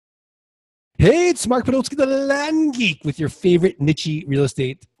Hey, it's Mark Podolsky, the Land Geek, with your favorite niche real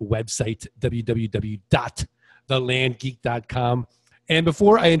estate website, www.thelandgeek.com. And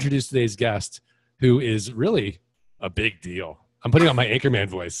before I introduce today's guest, who is really a big deal, I'm putting on my Anchorman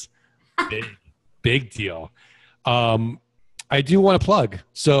voice. Big deal. I do want to plug.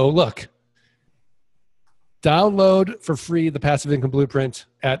 So look, download for free the Passive Income Blueprint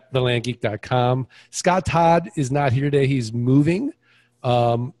at thelandgeek.com. Scott Todd is not here today. He's moving.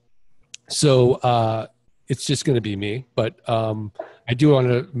 So it's just going to be me. But I do want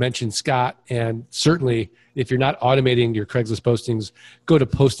to mention Scott. And certainly, if you're not automating your Craigslist postings, go to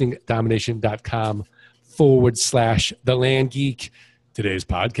postingdomination.com/The Land Geek. Today's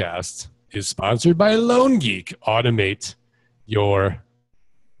podcast is sponsored by Loan Geek. Automate your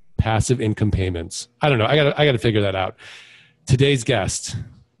passive income payments. I don't know. I got to figure that out. Today's guest,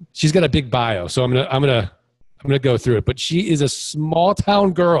 she's got a big bio, so I'm gonna go through it. But she is a small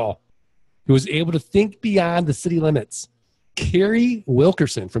town girl who was able to think beyond the city limits. Carrie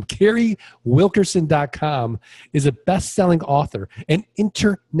Wilkerson from carriewilkerson.com is a best-selling author, an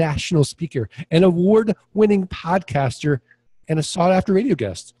international speaker, an award-winning podcaster, and a sought-after radio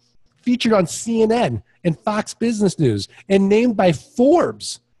guest. Featured on CNN and Fox Business News and named by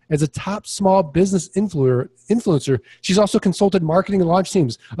Forbes as a top small business influencer. She's also consulted marketing and launch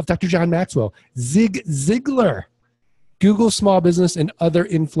teams of Dr. John Maxwell, Zig Ziglar, Google Small Business, and other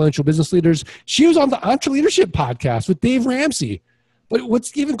influential business leaders. She was on the EntreLeadership podcast with Dave Ramsey. But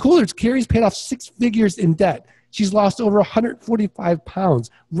what's even cooler is Carrie's paid off 6 figures in debt. She's lost over 145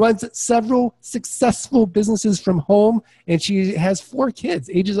 pounds, runs several successful businesses from home, and she has 4 kids,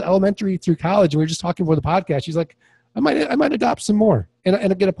 ages elementary through college. And we were just talking before the podcast. She's like, I might adopt some more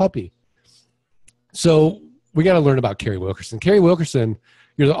and get a puppy. So we got to learn about Carrie Wilkerson. Carrie Wilkerson,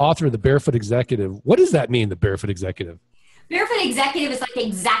 you're the author of the Barefoot Executive. What does that mean, the Barefoot Executive? Barefoot Executive is like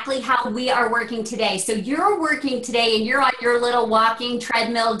exactly how we are working today. So you're working today and you're on your little walking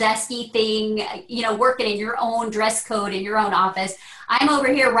treadmill, dusty thing, working in your own dress code in your own office. I'm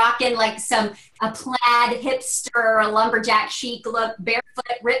over here rocking like a plaid hipster, a lumberjack chic look,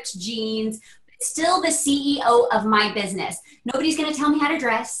 barefoot, ripped jeans, but still the CEO of my business. Nobody's going to tell me how to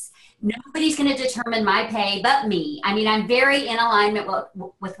dress. Nobody's going to determine my pay but me. I mean, I'm very in alignment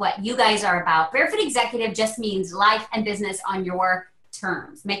with what you guys are about. Barefoot Executive just means life and business on your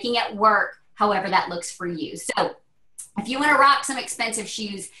terms, making it work however that looks for you. So if you want to rock some expensive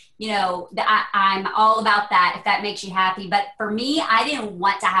shoes, I'm all about that if that makes you happy. But for me, I didn't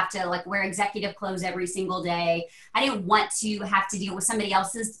want to have to wear executive clothes every single day. I didn't want to have to deal with somebody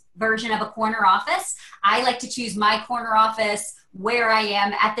else's version of a corner office. I like to choose my corner office where I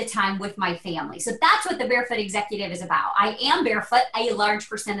am at the time with my family. So that's what the Barefoot Executive is about. I am barefoot a large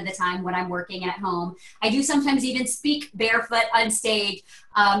 % of the time when I'm working at home. I do sometimes even speak barefoot on stage.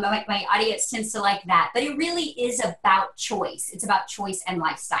 My audience tends to like that, but it really is about choice. It's about choice and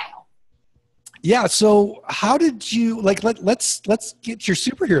lifestyle. Yeah. So how did you let's get your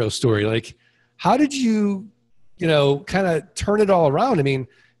superhero story. How did you, kind of turn it all around? I mean,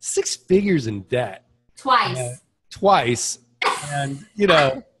 6 figures in debt. Twice. And,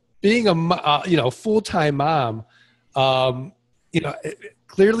 being a full-time mom,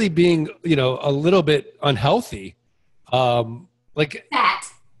 clearly being, a little bit unhealthy.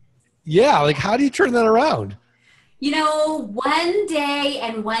 That. Yeah. How do you turn that around? One day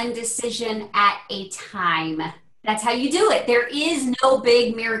and one decision at a time. That's how you do it. There is no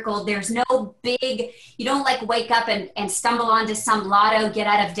big miracle. There's no big, you don't wake up and stumble onto some lotto get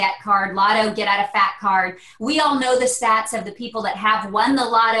out of debt card, lotto get out of fat card. We all know the stats of the people that have won the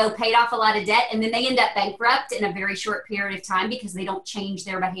lotto, paid off a lot of debt, and then they end up bankrupt in a very short period of time because they don't change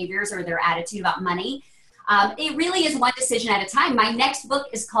their behaviors or their attitude about money. It really is one decision at a time. My next book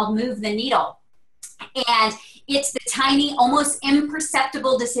is called Move the Needle. And it's the tiny, almost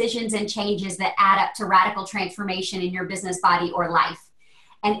imperceptible decisions and changes that add up to radical transformation in your business, body, or life.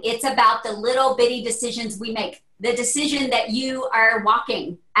 And it's about the little bitty decisions we make. The decision that you are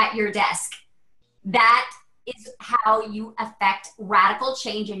walking at your desk. That is how you affect radical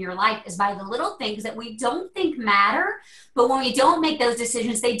change in your life, is by the little things that we don't think matter. But when we don't make those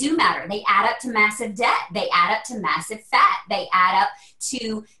decisions, they do matter. They add up to massive debt. They add up to massive fat. They add up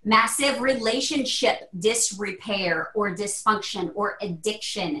to massive relationship disrepair or dysfunction or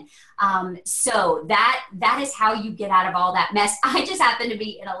addiction. So that is how you get out of all that mess. I just happen to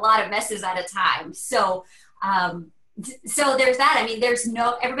be in a lot of messes at a time. So there's that. I mean,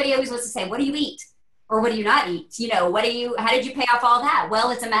 everybody always wants to say, what do you eat? Or what do you not eat? How did you pay off all that?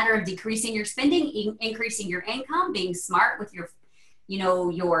 Well, it's a matter of decreasing your spending, increasing your income, being smart with your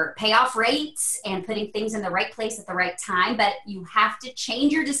your payoff rates and putting things in the right place at the right time, but you have to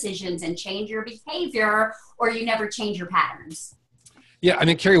change your decisions and change your behavior, or you never change your patterns. Yeah, I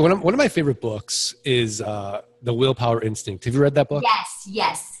mean, Carrie, one of my favorite books is The Willpower Instinct. Have you read that book?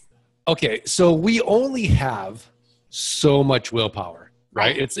 Yes. Okay, so we only have so much willpower,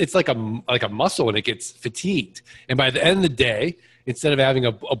 right? It's like a muscle, and it gets fatigued. And by the end of the day, instead of having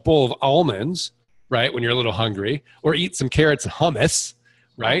a bowl of almonds, right, when you're a little hungry, or eat some carrots and hummus,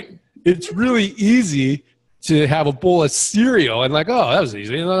 right? It's really easy to have a bowl of cereal and like, oh, that was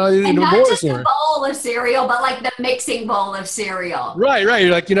easy. And not just a bowl of cereal, but like the mixing bowl of cereal. Right.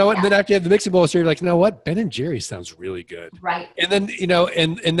 You're like, you know what? Yeah. And then after you have the mixing bowl of cereal, you're like, you know what? Ben and Jerry sounds really good. Right. And then,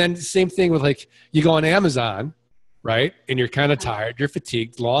 and then same thing with like, you go on Amazon, right? And you're kind of tired, you're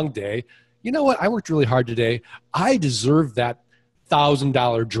fatigued, long day. You know what? I worked really hard today. I deserve that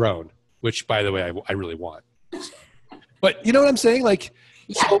 $1,000 drone, which by the way, I really want. But you know what I'm saying? Like,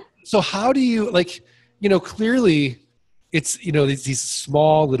 yeah. So how do you like, clearly it's, these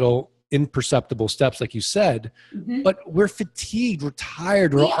small little imperceptible steps, like you said, but we're fatigued, we're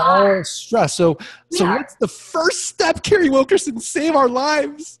tired, we're all stressed. So what's the first step, Carrie Wilkerson, save our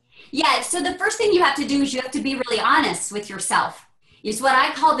lives? Yeah. So the first thing you have to do is you have to be really honest with yourself. It's what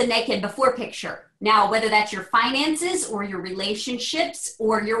I call the naked before picture. Now, whether that's your finances or your relationships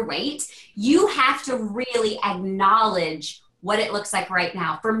or your weight, you have to really acknowledge what it looks like right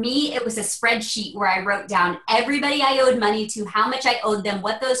now. For me, it was a spreadsheet where I wrote down everybody I owed money to, how much I owed them,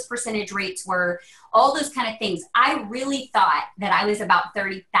 what those percentage rates were, all those kind of things. I really thought that I was about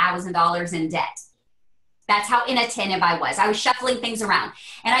 $30,000 in debt. That's how inattentive I was. I was shuffling things around.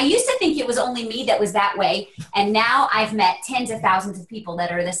 And I used to think it was only me that was that way. And now I've met tens of thousands of people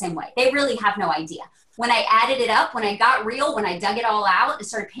that are the same way. They really have no idea. When I added it up, when I got real, when I dug it all out and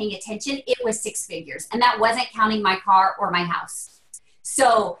started paying attention, it was 6 figures. And that wasn't counting my car or my house.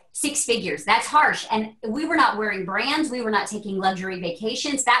 So 6 figures, that's harsh. And we were not wearing brands. We were not taking luxury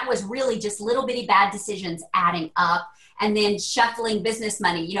vacations. That was really just little bitty bad decisions adding up, and then shuffling business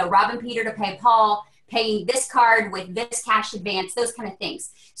money, robbing Peter to pay Paul, paying this card with this cash advance, those kind of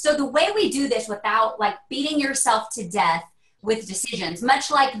things. So the way we do this without like beating yourself to death with decisions,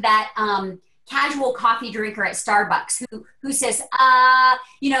 much like that casual coffee drinker at Starbucks who says, I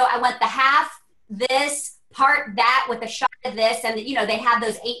want the half this, part that with a shot of this. And, they have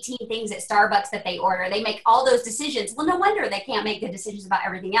those 18 things at Starbucks that they order. They make all those decisions. Well, no wonder they can't make good decisions about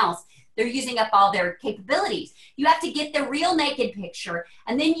everything else. They're using up all their capabilities. You have to get the real naked picture,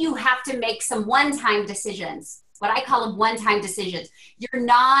 and then you have to make some one-time decisions, what I call them one-time decisions, your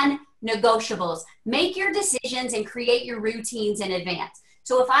non-negotiables. Make your decisions and create your routines in advance.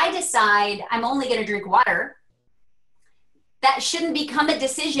 So if I decide I'm only going to drink water, that shouldn't become a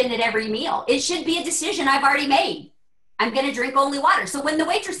decision at every meal. It should be a decision I've already made. I'm going to drink only water. So when the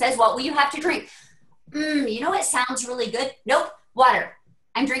waitress says, what will you have to drink? It sounds really good. Nope, water.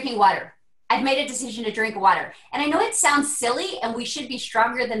 I'm drinking water. I've made a decision to drink water. And I know it sounds silly and we should be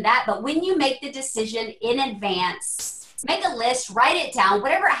stronger than that, but when you make the decision in advance, make a list, write it down,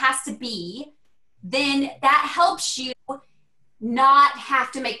 whatever it has to be, then that helps you not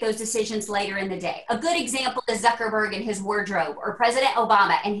have to make those decisions later in the day. A good example is Zuckerberg and his wardrobe, or President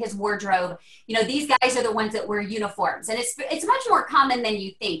Obama and his wardrobe. These guys are the ones that wear uniforms, and it's much more common than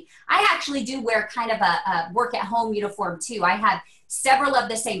you think. I actually do wear kind of a work at home uniform too. I have several of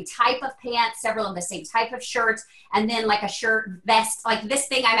the same type of pants, several of the same type of shirts, and then like a shirt vest, like this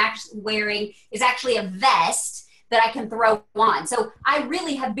thing I'm actually wearing is actually a vest that I can throw on. So I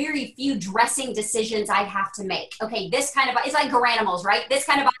really have very few dressing decisions I have to make. Okay, this kind of, it's like Garanimals, right? This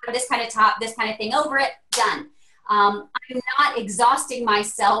kind of bottom, this kind of top, this kind of thing over it, done. I'm not exhausting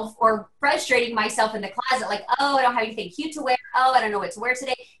myself or frustrating myself in the closet like, oh, I don't have anything cute to wear. Oh, I don't know what to wear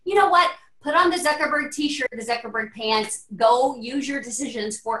today. You know what? Put on the Zuckerberg t-shirt, the Zuckerberg pants, go use your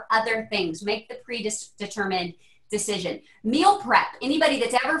decisions for other things. Make the predetermined decision. Meal prep. Anybody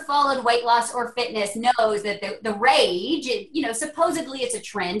that's ever followed weight loss or fitness knows that the rage, supposedly it's a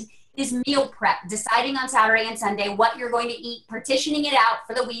trend, is meal prep. Deciding on Saturday and Sunday what you're going to eat, partitioning it out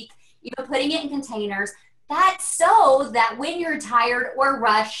for the week, putting it in containers. That's so that when you're tired or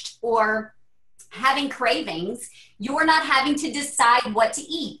rushed or having cravings, you're not having to decide what to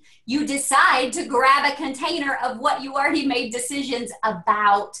eat. You decide to grab a container of what you already made decisions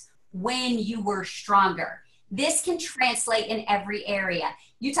about when you were stronger. This can translate in every area.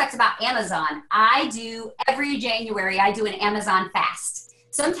 You talked about Amazon. Every January, I do an Amazon fast.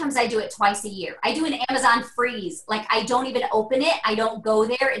 Sometimes I do it twice a year. I do an Amazon freeze. Like I don't even open it. I don't go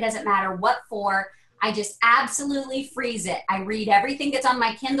there. It doesn't matter what for. I just absolutely freeze it. I read everything that's on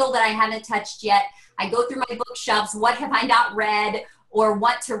my Kindle that I haven't touched yet. I go through my bookshelves. What have I not read? or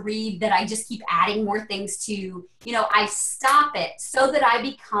want to read that I just keep adding more things to, I stop it so that I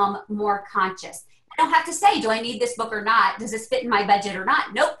become more conscious. I don't have to say, do I need this book or not? Does this fit in my budget or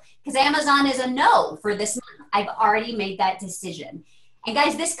not? Nope, because Amazon is a no for this month. I've already made that decision. And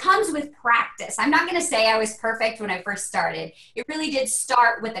guys, this comes with practice. I'm not going to say I was perfect when I first started. It really did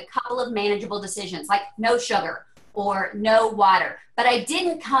start with a couple of manageable decisions, like no sugar or no water. But I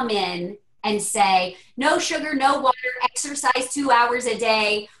didn't come in and say, no sugar, no water, exercise 2 hours a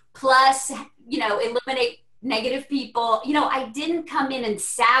day, plus, eliminate negative people. I didn't come in and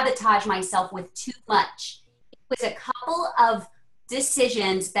sabotage myself with too much. It was a couple of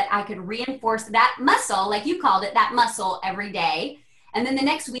decisions that I could reinforce that muscle, like you called it, that muscle every day. And then the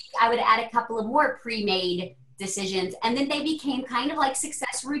next week I would add a couple of more pre-made decisions, and then they became kind of like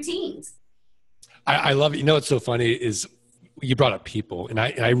success routines. I love it. What's so funny is you brought up people, and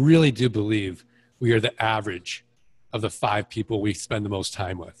I really do believe we are the average of the 5 people we spend the most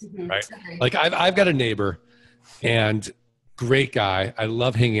time with, right? Sorry. Like I've got a neighbor, and great guy. I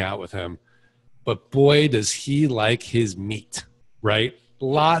love hanging out with him, but boy, does he like his meat, right?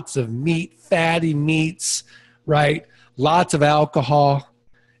 Lots of meat, fatty meats, right? Lots of alcohol.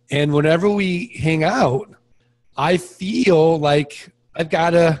 And whenever we hang out, I feel like I've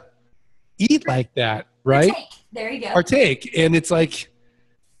got to eat like that, right? Partake. There you go. Partake. And it's like,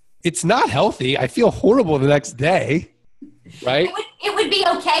 it's not healthy. I feel horrible the next day, right? It would be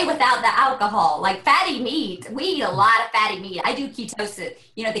okay without the alcohol. Like fatty meat, we eat a lot of fatty meat. I do ketosis,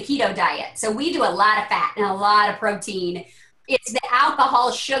 the keto diet. So we do a lot of fat and a lot of protein. It's the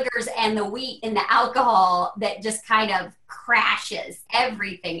alcohol, sugars, and the wheat and the alcohol that just kind of crashes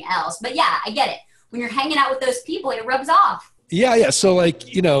everything else. But yeah, I get it. When you're hanging out with those people, it rubs off. Yeah. So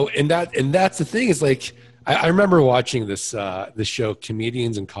like, and that's the thing is like, I remember watching this show,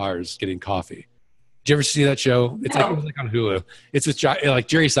 Comedians in Cars Getting Coffee. Did you ever see that show? It's No. like on Hulu. It's this like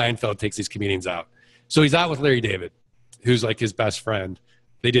Jerry Seinfeld takes these comedians out. So he's out with Larry David, who's like his best friend.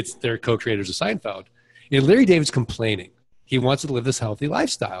 They're co-creators of Seinfeld. And Larry David's complaining. He wants to live this healthy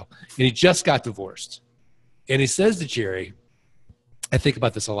lifestyle. And he just got divorced. And he says to Jerry, I think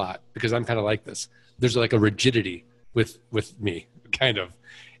about this a lot because I'm kind of like this. There's like a rigidity with me, kind of.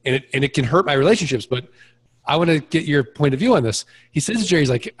 And it can hurt my relationships, but I want to get your point of view on this. He says to Jerry, he's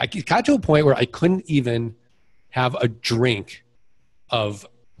like, I got to a point where I couldn't even have a drink of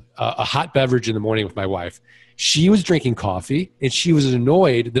a hot beverage in the morning with my wife. She was drinking coffee and she was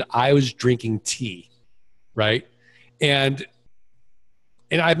annoyed that I was drinking tea, right? And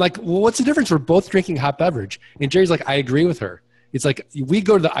I'm like, well, what's the difference? We're both drinking hot beverage. And Jerry's like, I agree with her. It's like, we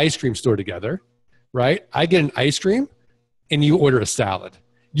go to the ice cream store together, right? I get an ice cream and you order a salad.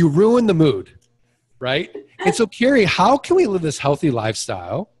 You ruin the mood, right? And so, Carrie, how can we live this healthy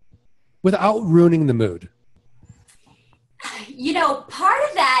lifestyle without ruining the mood? Part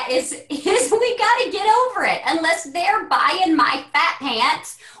of that is we got to get over it. Unless they're buying my fat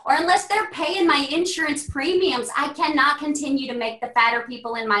pants or unless they're paying my insurance premiums, I cannot continue to make the fatter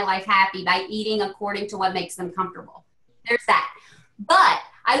people in my life happy by eating according to what makes them comfortable. There's that. But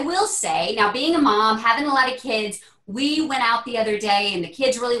I will say, now being a mom, having a lot of kids, we went out the other day and the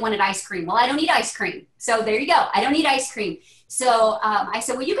kids really wanted ice cream. Well, I don't eat ice cream. So there you go. I don't eat ice cream. So I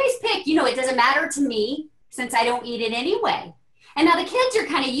said, well, you guys pick. It doesn't matter to me since I don't eat it anyway. And now the kids are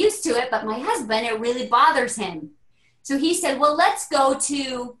kind of used to it, but my husband, it really bothers him. So he said, well, let's go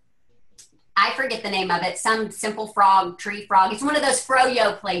to, I forget the name of it, some Simple Frog, Tree Frog. It's one of those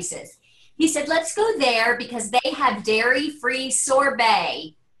froyo places. He said, let's go there because they have dairy-free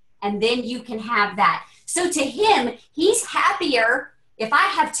sorbet, and then you can have that. So to him, he's happier if I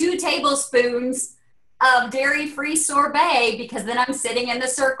have 2 tablespoons of dairy-free sorbet because then I'm sitting in the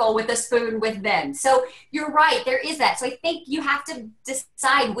circle with a spoon with them. So you're right, there is that. So I think you have to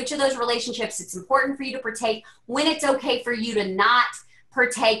decide which of those relationships it's important for you to partake, when it's okay for you to not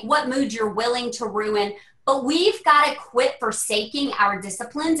partake, what mood you're willing to ruin. But we've got to quit forsaking our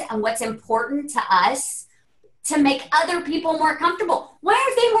disciplines and what's important to us to make other people more comfortable. Why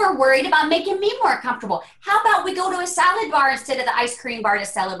aren't they more worried about making me more comfortable? How about we go to a salad bar instead of the ice cream bar to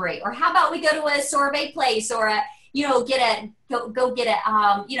celebrate? Or how about we go to a sorbet place or go get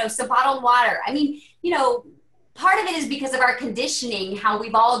some bottled water? I mean, part of it is because of our conditioning, how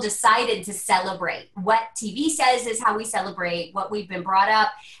we've all decided to celebrate. What TV says is how we celebrate, what we've been brought up.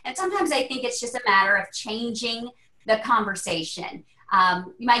 And sometimes I think it's just a matter of changing the conversation.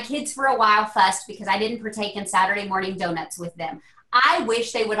 My kids for a while fussed because I didn't partake in Saturday morning donuts with them. I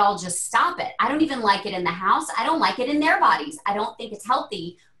wish they would all just stop it. I don't even like it in the house. I don't like it in their bodies. I don't think it's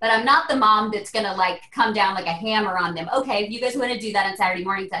healthy, but I'm not the mom that's going to come down like a hammer on them. Okay, if you guys want to do that on Saturday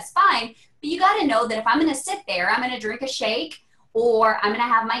mornings, that's fine. But you got to know that if I'm going to sit there, I'm going to drink a shake or I'm going to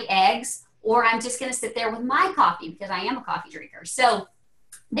have my eggs, or I'm just going to sit there with my coffee because I am a coffee drinker. So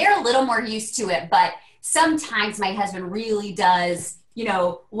they're a little more used to it, but sometimes my husband really does,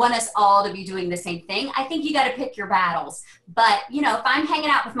 want us all to be doing the same thing. I think you got to pick your battles. But, if I'm hanging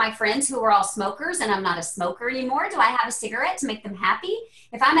out with my friends who are all smokers and I'm not a smoker anymore, do I have a cigarette to make them happy?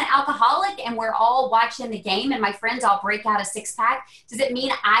 If I'm an alcoholic and we're all watching the game and my friends all break out a 6-pack, does it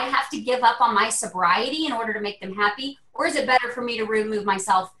mean I have to give up on my sobriety in order to make them happy? Or is it better for me to remove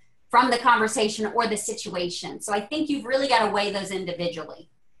myself from the conversation or the situation? So I think you've really got to weigh those individually.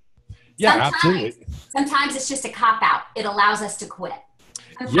 Yeah, absolutely. Sometimes it's just a cop-out. It allows us to quit.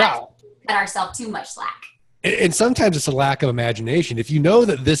 Sometimes we cut ourselves too much slack. And sometimes it's a lack of imagination. If you know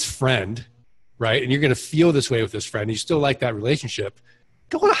that this friend, right, and you're going to feel this way with this friend, and you still like that relationship,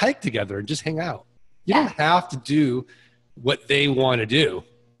 go on a hike together and just hang out. You don't have to do what they want to do,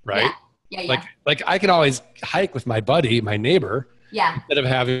 right? Yeah. Like I can always hike with my buddy, my neighbor, instead of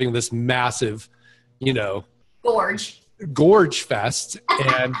having this massive, gorge fest.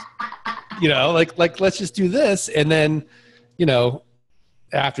 And, like let's just do this. And then,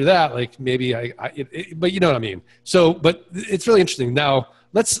 after that, like maybe but you know what I mean? So, but it's really interesting. Now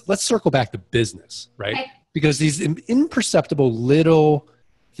let's circle back to business, right? Okay. Because these imperceptible little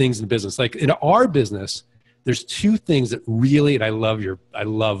things in business, like in our business, there's two things that really, and I love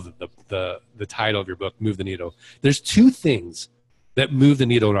the title of your book, Move the Needle. There's two things that move the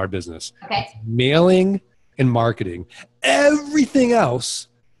needle in our business. Okay. Mailing and marketing. Everything else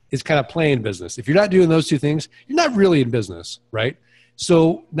is kind of playing business. If you're not doing those two things, you're not really in business, right?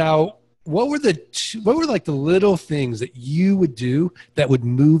 So now, what were like the little things that you would do that would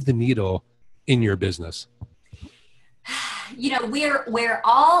move the needle in your business? We're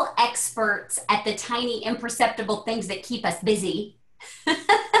all experts at the tiny imperceptible things that keep us busy.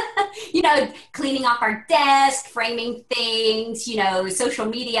 Cleaning off our desk, framing things, social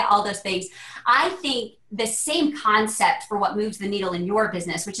media, all those things. I think the same concept for what moves the needle in your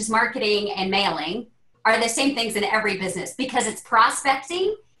business, which is marketing and mailing, are the same things in every business, because it's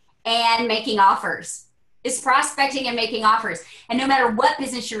prospecting and making offers. It's prospecting and making offers. And no matter what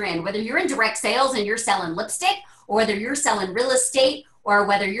business you're in, whether you're in direct sales and you're selling lipstick, or whether you're selling real estate, or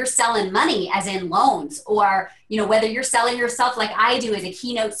whether you're selling money as in loans, or whether you're selling yourself like I do as a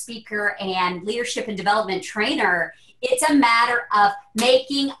keynote speaker and leadership and development trainer, it's a matter of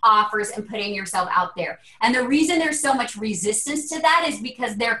making offers and putting yourself out there. And the reason there's so much resistance to that is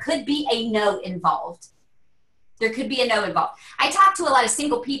because there could be a no involved. There could be a no involved. I talk to a lot of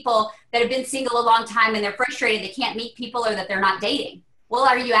single people that have been single a long time and they're frustrated they can't meet people or that they're not dating. Well,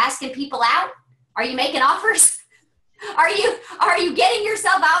 are you asking people out? Are you making offers? Are you getting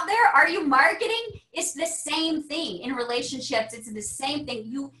yourself out there? Are you marketing? It's the same thing in relationships. It's the same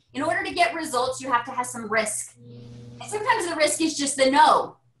thing. In order to get results, you have to have some risk. And sometimes the risk is just the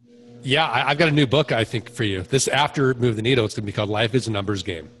no. Yeah, I've got a new book, I think, for you. This after Move the Needle, it's going to be called Life is a Numbers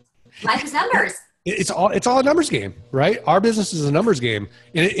Game. Life is numbers. It's all a numbers game, right? Our business is a numbers game.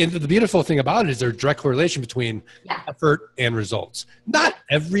 And the beautiful thing about it is there's a direct correlation between effort and results. Not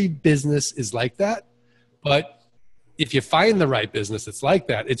every business is like that, but if you find the right business that's like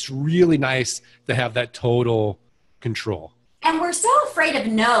that, it's really nice to have that total control. And we're so afraid of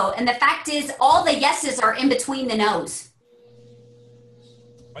no. And the fact is all the yeses are in between the no's.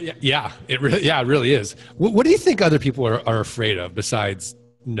 Yeah, it really is. What do you think other people are afraid of besides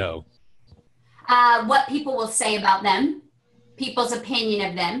no? What people will say about them, people's opinion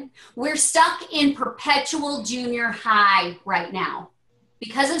of them. We're stuck in perpetual junior high right now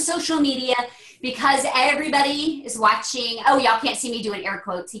because of social media, because everybody is watching. Oh, y'all can't see me doing air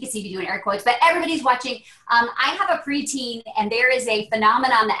quotes. He can see me doing air quotes, but everybody's watching. I have a preteen, and there is a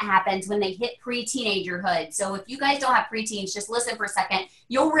phenomenon that happens when they hit pre-teenagerhood. So if you guys don't have preteens, just listen for a second.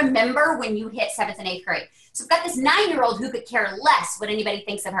 You'll remember when you hit 7th and 8th grade. So I've got this 9-year-old who could care less what anybody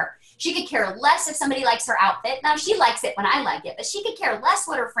thinks of her. She could care less if somebody likes her outfit. Now, she likes it when I like it, but she could care less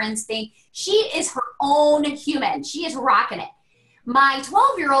what her friends think. She is her own human. She is rocking it. My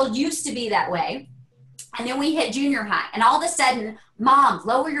 12-year-old used to be that way. And then we hit junior high. And all of a sudden, Mom,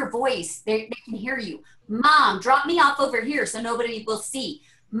 lower your voice. They can hear you. Mom, drop me off over here so nobody will see.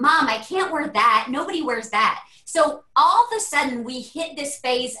 Mom, I can't wear that. Nobody wears that. So all of a sudden, we hit this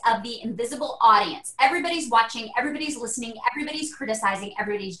phase of the invisible audience. Everybody's watching, everybody's listening, everybody's criticizing,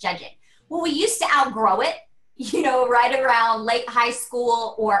 everybody's judging. Well, we used to outgrow it, right around late high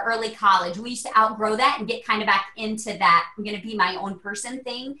school or early college. We used to outgrow that and get kind of back into that I'm going to be my own person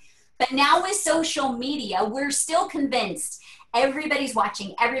thing. But now with social media, we're still convinced everybody's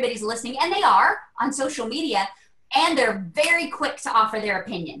watching, everybody's listening, and they are on social media, and they're very quick to offer their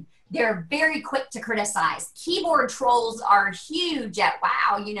opinion. They're very quick to criticize. Keyboard trolls are huge at,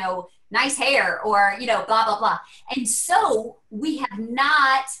 wow, nice hair, or, blah, blah, blah. And so we have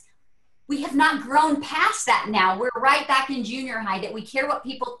not grown past that now. We're right back in junior high, that we care what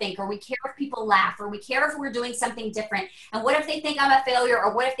people think, or we care if people laugh, or we care if we're doing something different. And what if they think I'm a failure,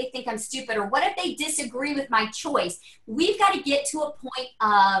 or what if they think I'm stupid, or what if they disagree with my choice? We've got to get to a point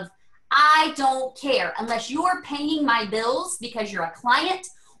of, I don't care unless you're paying my bills because you're a client,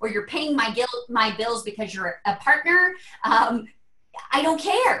 or you're paying my bills because you're a partner. I don't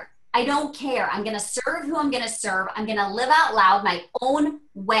care. I don't care. I'm going to serve who I'm going to serve. I'm going to live out loud my own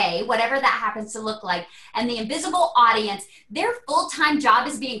way, whatever that happens to look like. And the invisible audience, their full-time job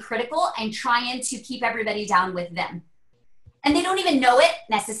is being critical and trying to keep everybody down with them. And they don't even know it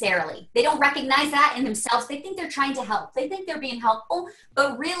necessarily. They don't recognize that in themselves. They think they're trying to help. They think they're being helpful,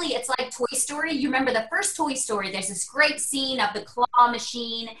 but really it's like Toy Story. You remember the first Toy Story, there's this great scene of the claw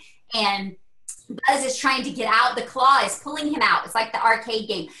machine, and Buzz is trying to get out. The claw is pulling him out. It's like the arcade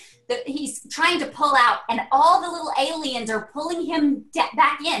game. He's trying to pull out, and all the little aliens are pulling him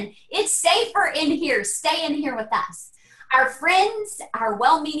back in. It's safer in here. Stay in here with us. Our friends, our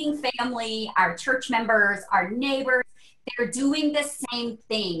well-meaning family, our church members, our neighbors, they're doing the same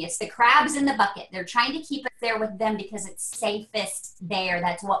thing. It's the crabs in the bucket. They're trying to keep us there with them because it's safest there.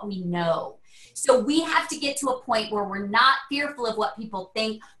 That's what we know. So we have to get to a point where we're not fearful of what people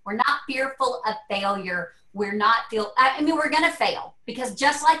think. We're not fearful of failure. We're going to fail, because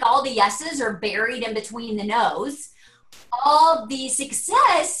just like all the yeses are buried in between the no's, all the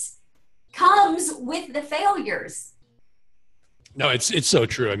success comes with the failures. No, it's so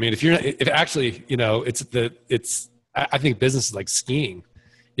true. I mean, I think business is like skiing.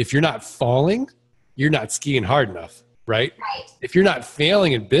 If you're not falling, you're not skiing hard enough, right? Right. If you're not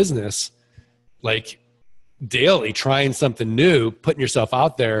failing in business, like daily trying something new, putting yourself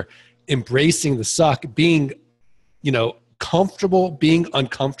out there, embracing the suck, being, comfortable, being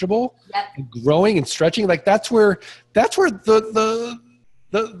uncomfortable, yep, and growing and stretching. Like that's where the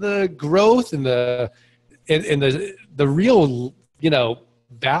growth and the real,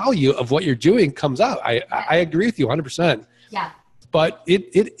 value of what you're doing comes out. I agree with you 100%. Yeah. But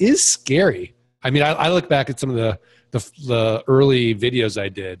it is scary. I mean, I look back at some of the early videos I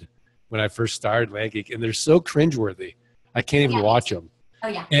did when I first started Land Geek, and they're so cringeworthy. I can't even watch them. Oh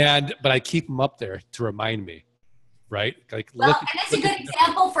yeah. But I keep them up there to remind me, right? And it's a good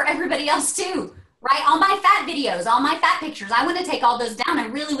example for everybody else too, right? All my fat videos, all my fat pictures, I want to take all those down. I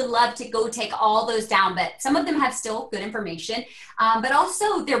really would love to go take all those down, but some of them have still good information, but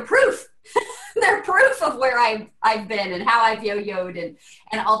also they're proof. They're proof of where I've been and how I've yo-yoed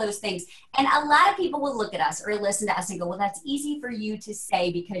and all those things. And a lot of people will look at us or listen to us and go, well, that's easy for you to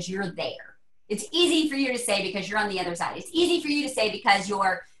say because you're there. It's easy for you to say because you're on the other side. It's easy for you to say because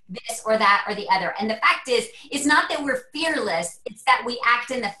you're this or that or the other. And the fact is, it's not that we're fearless. It's that we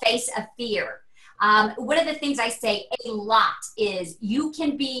act in the face of fear. One of the things I say a lot is you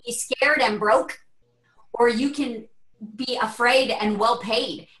can be scared and broke, or you can be afraid and well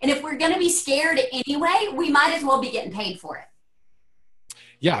paid. And if we're going to be scared anyway, we might as well be getting paid for it.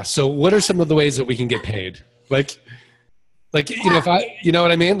 Yeah. So what are some of the ways that we can get paid? If I, you know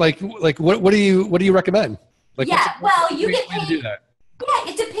what I mean? Like what do you recommend? You get paid. Do that?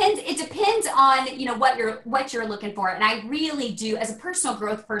 Yeah, it depends. It depends on, what you're looking for. And I really do, as a personal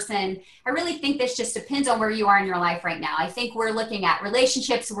growth person, I really think this just depends on where you are in your life right now. I think we're looking at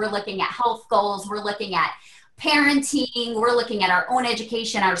relationships, we're looking at health goals, we're looking at parenting, we're looking at our own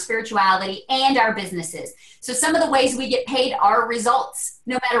education, our spirituality, and our businesses. So some of the ways we get paid are results.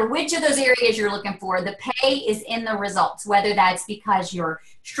 No matter which of those areas you're looking for, the pay is in the results, whether that's because you're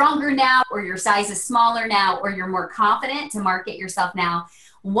stronger now, or your size is smaller now, or you're more confident to market yourself now.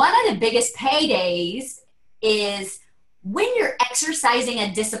 One of the biggest paydays is when you're exercising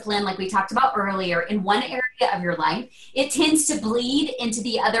a discipline, like we talked about earlier, in one area of your life, it tends to bleed into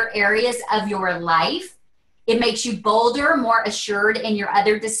the other areas of your life. It makes you bolder, more assured in your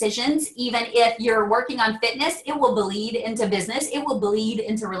other decisions. Even if you're working on fitness, it will bleed into business. It will bleed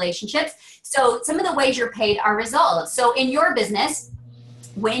into relationships. So some of the ways you're paid are results. So in your business,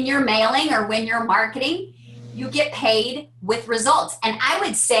 when you're mailing or when you're marketing, you get paid with results. And I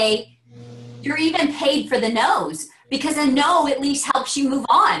would say you're even paid for the no's, because a no at least helps you move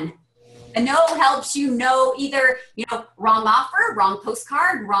on. A no helps you know either, wrong offer, wrong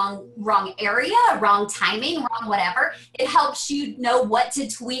postcard, wrong area, wrong timing, wrong whatever. It helps you know what to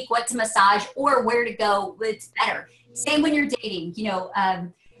tweak, what to massage, or where to go. It's better. Same when you're dating.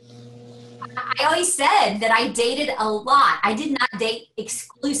 I always said that I dated a lot. I did not date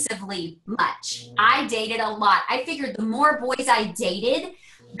exclusively much. I dated a lot. I figured the more boys I dated,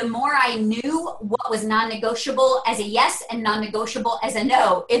 the more I knew what was non-negotiable as a yes and non-negotiable as a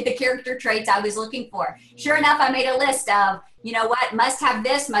no in the character traits I was looking for. Sure enough, I made a list of, you know what, must have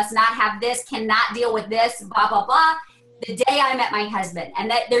this, must not have this, cannot deal with this, blah, blah, blah. The day I met my husband,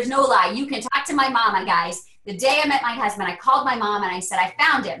 and that there's no lie, you can talk to my mama, guys. The day I met my husband, I called my mom and I said, I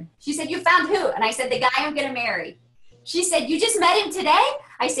found him. She said, you found who? And I said, the guy I'm going to marry. She said, you just met him today?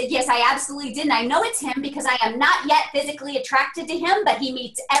 I said, yes, I absolutely did. And I know it's him because I am not yet physically attracted to him, but he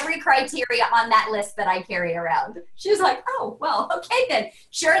meets every criteria on that list that I carry around. She was like, oh, well, okay then.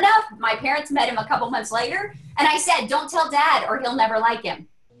 Sure enough, my parents met him a couple months later. And I said, don't tell dad or he'll never like him.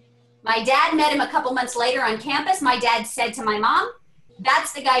 My dad met him a couple months later on campus. My dad said to my mom,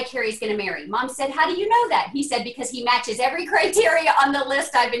 that's the guy Carrie's going to marry. Mom said, how do you know that? He said, because he matches every criteria on the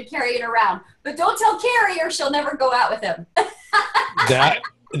list I've been carrying around. But don't tell Carrie or she'll never go out with him.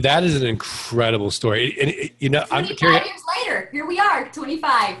 That is an incredible story. And you know, 25 years later, here we are,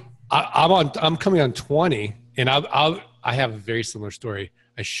 25. I'm coming on 20, and I have a very similar story.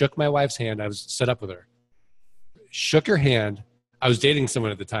 I shook my wife's hand. I was set up with her. Shook her hand. I was dating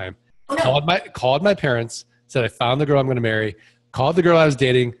someone at the time. Oh, no. Called my parents, said I found the girl I'm going to marry. Called the girl I was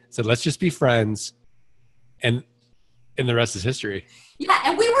dating, said, let's just be friends. And the rest is history. Yeah,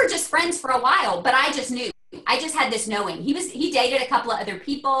 and we were just friends for a while, but I just knew. I just had this knowing. He dated a couple of other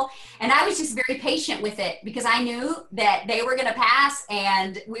people, and I was just very patient with it because I knew that they were going to pass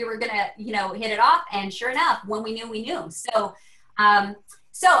and we were going to, you know, hit it off. And sure enough, when we knew, we knew. So I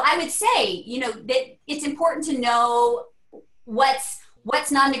would say, you know, that it's important to know what's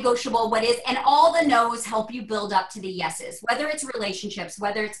non-negotiable, what is, and all the no's help you build up to the yeses, whether it's relationships,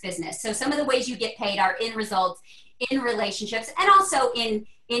 whether it's business. So some of the ways you get paid are in results, in relationships, and also in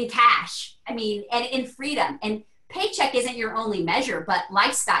cash. I mean, and in freedom. And paycheck isn't your only measure, but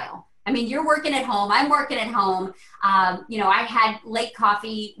lifestyle. I mean, you're working at home. I'm working at home. You know, I had late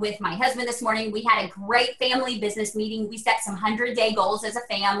coffee with my husband this morning. We had a great family business meeting. We set some 100-day goals as a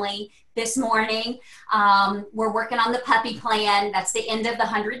family this morning. We're working on the puppy plan. That's the end of the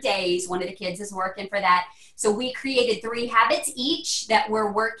 100 days. One of the kids is working for that. So we created 3 habits each that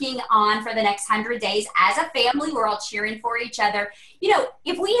we're working on for the next 100 days. As a family, we're all cheering for each other. You know,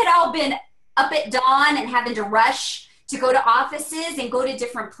 if we had all been up at dawn and having to rush to go to offices and go to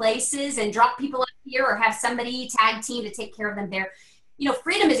different places and drop people up here or have somebody tag team to take care of them there, you know,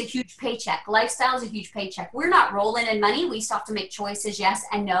 freedom is a huge paycheck. Lifestyle is a huge paycheck. We're not rolling in money. We still have to make choices, yes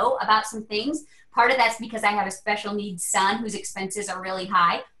and no, about some things. Part of that's because I have a special needs son whose expenses are really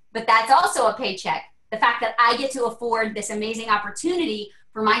high, but that's also a paycheck. The fact that I get to afford this amazing opportunity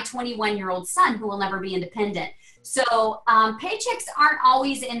for my 21-year-old son who will never be independent. So paychecks aren't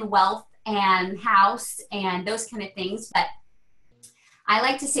always in wealth and house and those kind of things, but I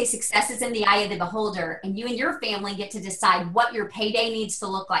like to say success is in the eye of the beholder, and you and your family get to decide what your payday needs to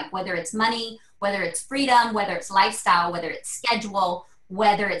look like, whether it's money, whether it's freedom, whether it's lifestyle, whether it's schedule,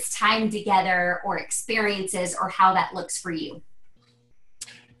 whether it's time together or experiences, or how that looks for you.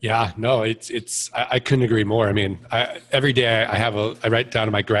 Yeah, no, I couldn't agree more. I mean, every day I write down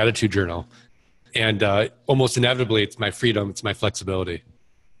in my gratitude journal, and almost inevitably it's my freedom, it's my flexibility.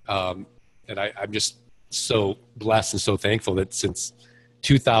 And I'm just so blessed and so thankful that since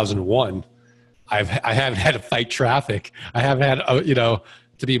 2001, I haven't had to fight traffic. I haven't had,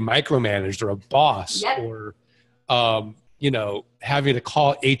 to be micromanaged or a boss. Yep. Or, having to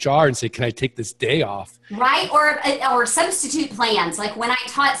call HR and say, can I take this day off? Right. Or substitute plans. Like when I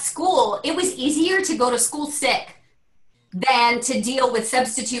taught school, it was easier to go to school sick than to deal with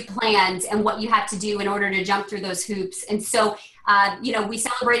substitute plans and what you have to do in order to jump through those hoops. And so, we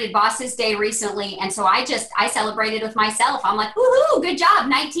celebrated Bosses Day recently. And so I celebrated with myself. I'm like, woohoo, good job.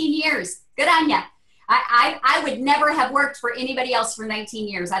 19 years. Good on ya. I would never have worked for anybody else for 19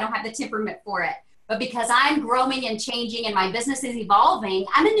 years. I don't have the temperament for it. But because I'm growing and changing and my business is evolving,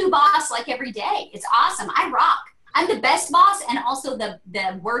 I'm a new boss like every day. It's awesome. I rock. I'm the best boss and also the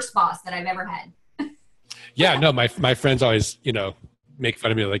worst boss that I've ever had. Yeah, no, my friends always, make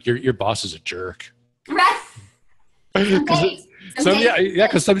fun of me like your boss is a jerk. Right. Because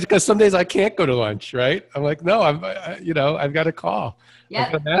some days I can't go to lunch, right? I'm like, no, I've got a call. Yep.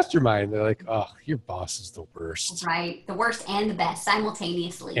 I've got a mastermind. They're like, oh, your boss is the worst. Right. The worst and the best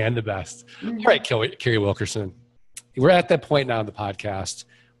simultaneously. And the best. Mm-hmm. All right, Carrie Wilkerson. We're at that point now in the podcast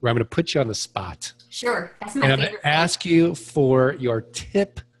where I'm going to put you on the spot. Sure. That's my favorite. And I'm going to ask you for your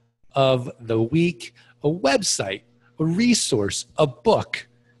tip of the week, a website, a resource, a book,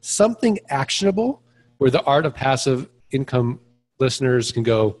 something actionable where the Art of Passive Income listeners can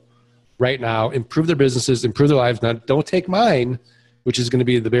go right now, improve their businesses, improve their lives. Now, don't take mine, which is going to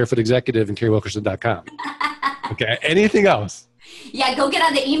be the Barefoot Executive and CarrieWilkerson.com. Okay. Anything else? Yeah, go get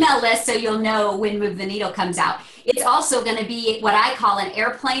on the email list so you'll know when Move the Needle comes out. It's also going to be what I call an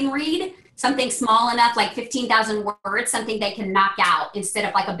airplane read, something small enough, like 15,000 words, something they can knock out instead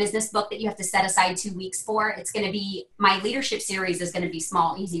of like a business book that you have to set aside 2 weeks for. It's going to be, my leadership series is going to be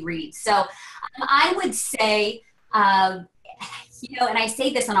small, easy reads. So I would say, and I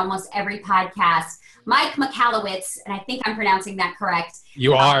say this on almost every podcast, Mike Michalowicz, and I think I'm pronouncing that correct.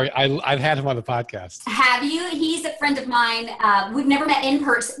 You are. I've had him on the podcast. Have you? He's a friend of mine. We've never met in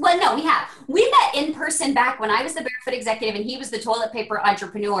person. Well, no, we have. We met in person back when I was the Barefoot Executive and he was the toilet paper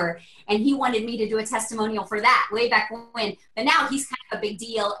entrepreneur. And he wanted me to do a testimonial for that way back when. But now he's kind of a big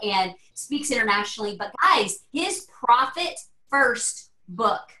deal and speaks internationally. But guys, his Profit First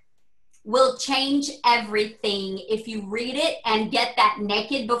book will change everything if you read it and get that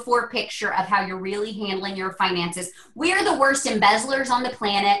naked before picture of how you're really handling your finances. We are the worst embezzlers on the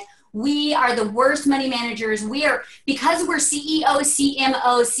planet. We are the worst money managers. Because we're CEO,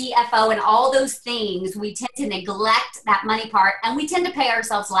 CMO, CFO, and all those things, we tend to neglect that money part and we tend to pay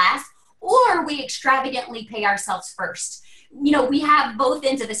ourselves last, or we extravagantly pay ourselves first. We have both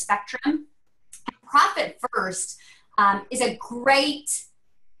ends of the spectrum. Profit First is a great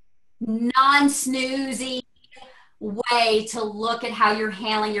non-snoozy way to look at how you're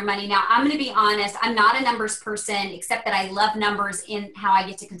handling your money. Now, I'm going to be honest, I'm not a numbers person, except that I love numbers in how I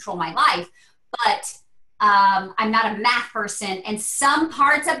get to control my life. But I'm not a math person. And some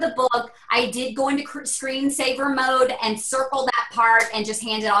parts of the book, I did go into screensaver mode and circle that part and just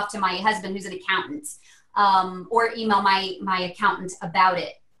hand it off to my husband, who's an accountant, or email my accountant about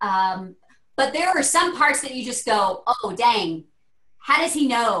it. But there are some parts that you just go, oh, dang, how does he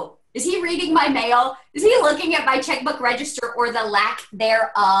know? Is he reading my mail? Is he looking at my checkbook register or the lack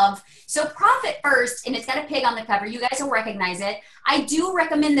thereof? So Profit First, and it's got a pig on the cover. You guys will recognize it. I do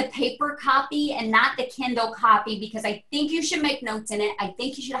recommend the paper copy and not the Kindle copy because I think you should make notes in it. I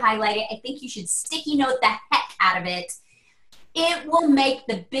think you should highlight it. I think you should sticky note the heck out of it. It will make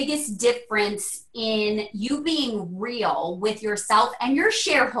the biggest difference in you being real with yourself and your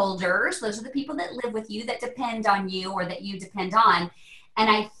shareholders. Those are the people that live with you, that depend on you, or that you depend on. And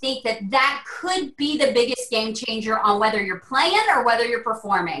I think that could be the biggest game changer on whether you're playing or whether you're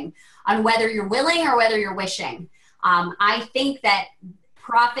performing, on whether you're willing or whether you're wishing. I think that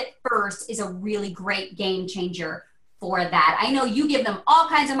Profit First is a really great game changer for that. I know you give them all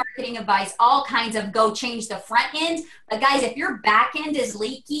kinds of marketing advice, all kinds of go change the front end. But guys, if your back end is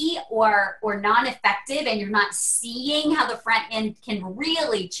leaky or non-effective and you're not seeing how the front end can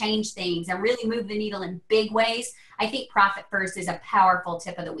really change things and really move the needle in big ways, I think Profit First is a powerful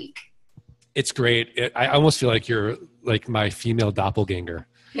tip of the week. It's great. I almost feel like you're like my female doppelganger.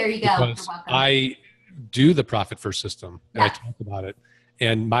 Here you go. You're welcome. I do the Profit First system and I talk about it.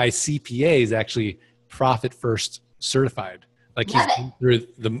 And my CPA is actually Profit First certified. Like he's been through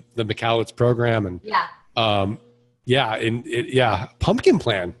the Michalowicz program and Pumpkin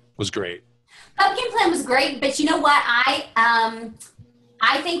Plan was great. Pumpkin Plan was great, but you know what?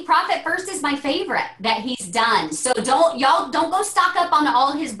 I think Profit First is my favorite that he's done. So don't go stock up on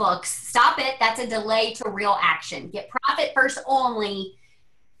all his books. Stop it. That's a delay to real action. Get Profit First only.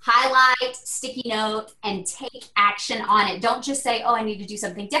 Highlight, sticky note, and take action on it. Don't just say, oh, I need to do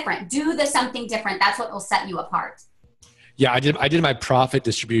something different. Do the something different. That's what will set you apart. Yeah, I did my profit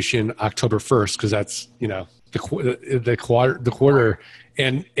distribution October 1st because that's, the quarter.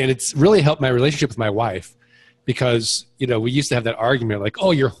 And it's really helped my relationship with my wife because, we used to have that argument like, oh,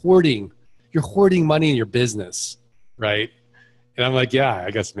 you're hoarding money in your business, right? And I'm like, yeah,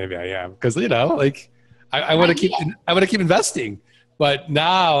 I guess maybe I am because, I want to keep investing. But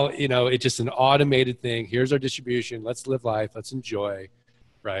now, it's just an automated thing. Here's our distribution. Let's live life. Let's enjoy,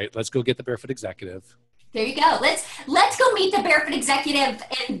 right? Let's go get the Barefoot Executive. There you go. Let's go meet the Barefoot Executive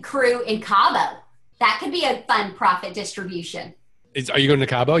and crew in Cabo. That could be a fun profit distribution. Are you going to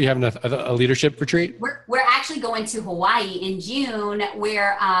Cabo? You having a leadership retreat? We're actually going to Hawaii in June.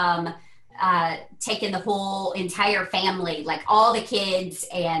 We're taking the whole entire family, like all the kids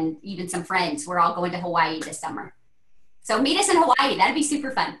and even some friends. We're all going to Hawaii this summer. So meet us in Hawaii. That'd be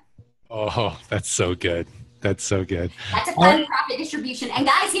super fun. Oh, that's so good. That's so good. That's a fun profit distribution. And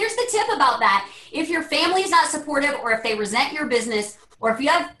guys, here's the tip about that. If your family is not supportive or if they resent your business or if you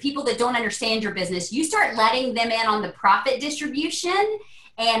have people that don't understand your business, you start letting them in on the profit distribution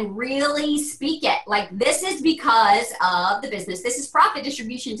and really speak it. Like, this is because of the business. This is profit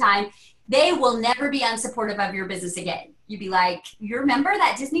distribution time. They will never be unsupportive of your business again. You'd be like, you remember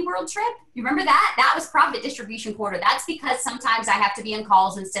that Disney World trip? You remember that? That was profit distribution quarter. That's because sometimes I have to be on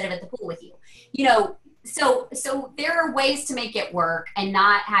calls instead of at the pool with you. So there are ways to make it work and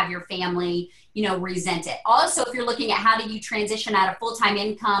not have your family, resent it. Also, if you're looking at how do you transition out of full-time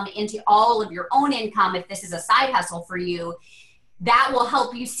income into all of your own income, if this is a side hustle for you, that will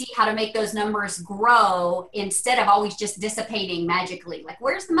help you see how to make those numbers grow instead of always just dissipating magically. Like,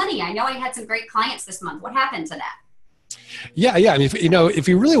 where's the money? I know I had some great clients this month. What happened to that? Yeah. I mean, if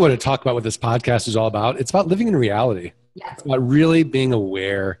you really want to talk about what this podcast is all about, it's about living in reality. Yeah. It's about really being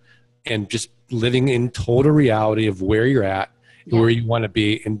aware and just living in total reality of where you're at, where you want to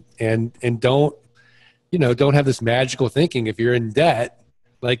be, and don't have this magical thinking. If you're in debt,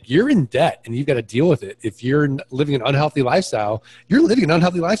 like, you're in debt and you've got to deal with it. If you're living an unhealthy lifestyle, you're living an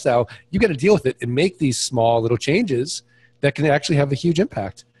unhealthy lifestyle. You got to deal with it and make these small little changes that can actually have a huge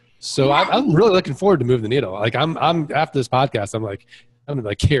impact. So I'm really looking forward to moving the needle. Like, I'm after this podcast, I'm like,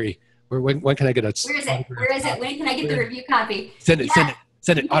 Carrie, when can I get a? Where is it? When can I get the review copy? Send it.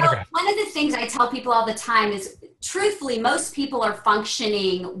 Autograph. One of the things I tell people all the time is, truthfully, most people are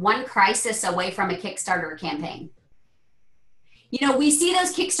functioning one crisis away from a Kickstarter campaign. We see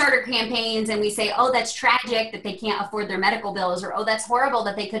those Kickstarter campaigns and we say, oh, that's tragic that they can't afford their medical bills, or, oh, that's horrible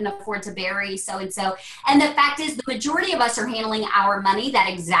that they couldn't afford to bury so-and-so. And the fact is, the majority of us are handling our money that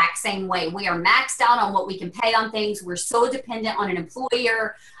exact same way. We are maxed out on what we can pay on things. We're so dependent on an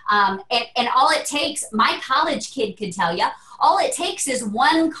employer. And all it takes, my college kid could tell you, all it takes is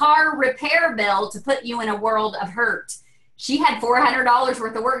one car repair bill to put you in a world of hurt. She had $400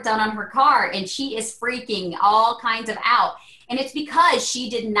 worth of work done on her car and she is freaking all kinds of out. And it's because she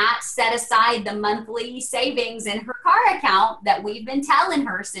did not set aside the monthly savings in her car account that we've been telling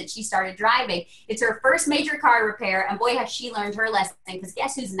her since she started driving. It's her first major car repair, and boy, has she learned her lesson, because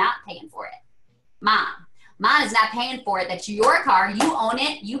guess who's not paying for it? Mom. Mom is not paying for it. That's your car. You own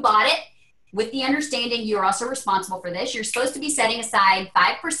it. You bought it. With the understanding you're also responsible for this. You're supposed to be setting aside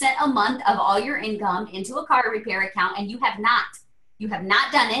 5% a month of all your income into a car repair account, and you have not. You have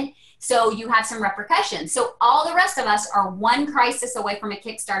not done it. So you have some repercussions. So all the rest of us are one crisis away from a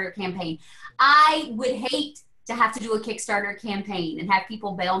Kickstarter campaign. I would hate to have to do a Kickstarter campaign and have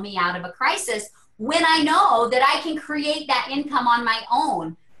people bail me out of a crisis when I know that I can create that income on my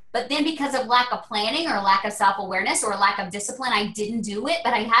own. But then because of lack of planning or lack of self-awareness or lack of discipline, I didn't do it,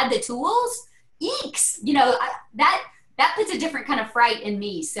 but I had the tools. Eeks, that puts a different kind of fright in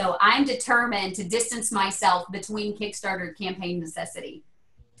me. So I'm determined to distance myself between Kickstarter campaign necessity.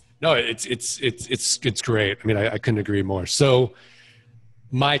 No, it's great. I mean, I couldn't agree more. So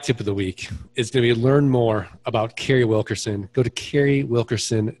my tip of the week is going to be learn more about Carrie Wilkerson. Go to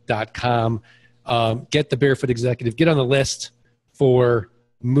carriewilkerson.com. Get the Barefoot Executive. Get on the list for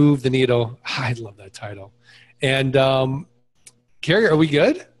Move the Needle. I love that title. And Carrie, are we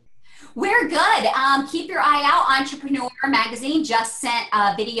good? We're good. Keep your eye out. Entrepreneur Magazine just sent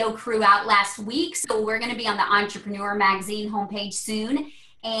a video crew out last week. So we're going to be on the Entrepreneur Magazine homepage soon.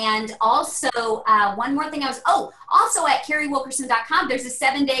 And also, one more thing also at carriewilkerson.com, there's a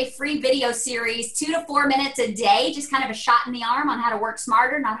 7-day free video series, 2 to 4 minutes a day, just kind of a shot in the arm on how to work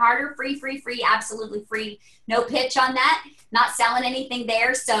smarter, not harder, free, absolutely free. No pitch on that, not selling anything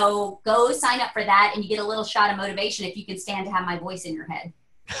there. So go sign up for that and you get a little shot of motivation if you can stand to have my voice in your head.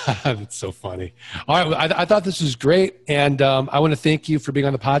 That's so funny. All right. Well, I thought this was great. And I want to thank you for being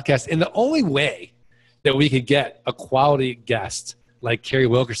on the podcast. And the only way that we could get a quality guest like Carrie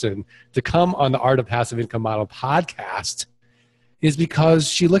Wilkerson to come on the Art of Passive Income Model podcast is because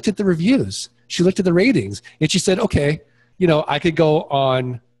she looked at the reviews. She looked at the ratings and she said, okay, I could go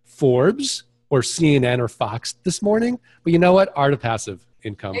on Forbes or CNN or Fox this morning, but you know what? Art of Passive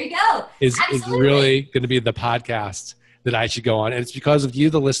Income there you go. is really going to be the podcast that I should go on. And it's because of you,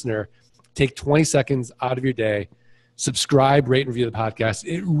 the listener. Take 20 seconds out of your day, subscribe, rate, and review the podcast.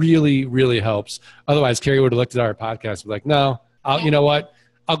 It really, really helps. Otherwise, Carrie would have looked at our podcast and be like, no, you know what?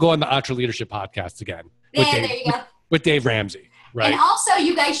 I'll go on the Entre Leadership podcast again with Dave Ramsey. Right. And also,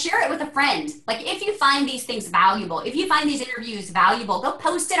 you guys share it with a friend. Like, if you find these things valuable, if you find these interviews valuable, go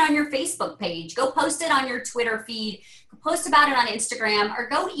post it on your Facebook page. Go post it on your Twitter feed. Go post about it on Instagram, or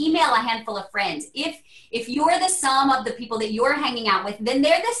go email a handful of friends. If you're the sum of the people that you're hanging out with, then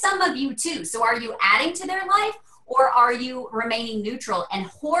they're the sum of you too. So are you adding to their life, or are you remaining neutral and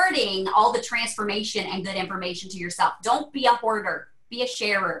hoarding all the transformation and good information to yourself? Don't be a hoarder. Be a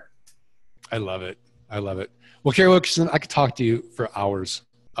sharer. I love it. Well, Carrie Wilkerson, I could talk to you for hours,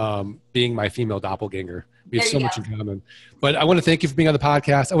 being my female doppelganger. We have so much in common. But I want to thank you for being on the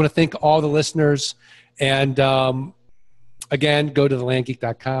podcast. I want to thank all the listeners. And again, go to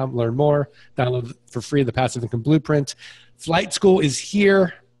thelandgeek.com, learn more, download for free the Passive Income Blueprint. Flight School is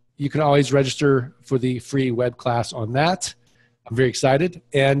here. You can always register for the free web class on that. I'm very excited.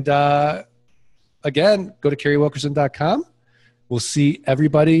 And again, go to carriewilkerson.com. We'll see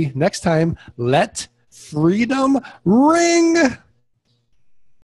everybody next time. Let freedom ring.